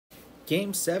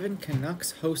Game 7,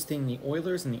 Canucks hosting the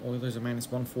Oilers, and the Oilers are minus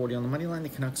 140 on the money line. The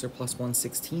Canucks are plus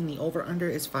 116. The over-under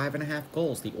is 5.5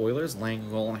 goals. The Oilers laying a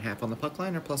goal and a half on the puck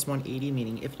line are plus 180,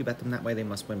 meaning if you bet them that way, they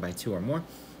must win by 2 or more.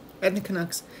 And the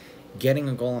Canucks getting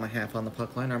a goal and a half on the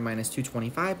puck line are minus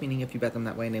 225, meaning if you bet them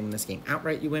that way and they win this game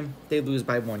outright, you win. They lose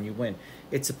by 1, you win.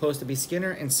 It's supposed to be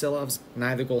Skinner and Silovs.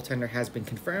 Neither goaltender has been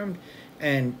confirmed.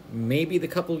 And maybe the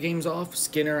couple games off,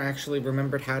 Skinner actually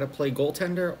remembered how to play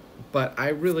goaltender, but I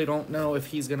really don't know if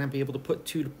he's going to be able to put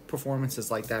two performances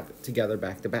like that together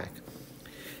back-to-back.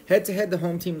 Head-to-head, the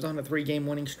home team's on a 3-game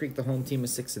winning streak. The home team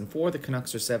is 6-4. The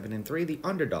Canucks are 7-3. The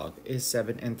underdog is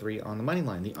 7-3 on the money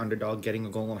line. The underdog getting a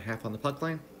goal and a half on the puck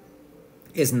line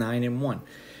is 9-1.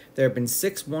 There have been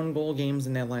 6 one-goal games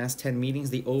in their last 10 meetings.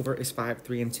 The over is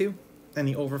 5-3-2, and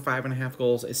the over 5.5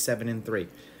 goals is 7-3.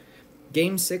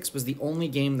 Game 6 was the only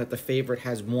game that the favorite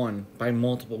has won by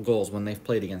multiple goals when they've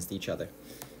played against each other.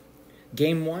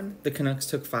 Game 1, the Canucks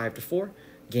took 5-4.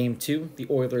 Game 2, the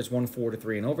Oilers won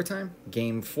 4-3 in overtime.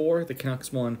 Game 4, the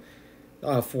Canucks won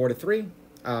 4-3.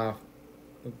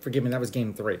 Forgive me, that was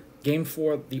Game 3. Game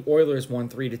 4, the Oilers won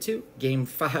 3-2. Game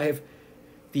 5,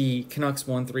 the Canucks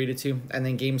won 3-2. And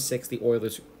then Game 6, the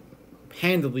Oilers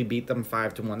handily beat them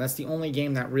 5-1. That's the only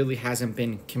game that really hasn't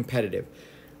been competitive.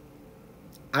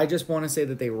 I just want to say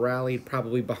that they rallied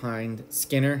probably behind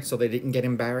Skinner so they didn't get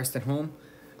embarrassed at home.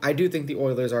 I do think the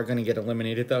Oilers are going to get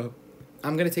eliminated, though.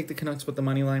 I'm going to take the Canucks with the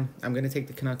money line. I'm going to take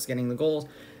the Canucks getting the goals,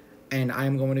 and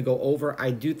I'm going to go over.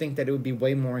 I do think that it would be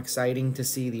way more exciting to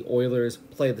see the Oilers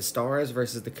play the Stars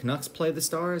versus the Canucks play the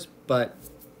Stars, but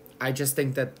I just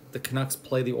think that the Canucks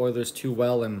play the Oilers too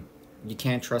well, and you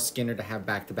can't trust Skinner to have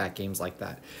back-to-back games like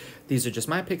that. These are just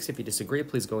my picks. If you disagree,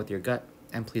 please go with your gut,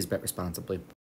 and please bet responsibly.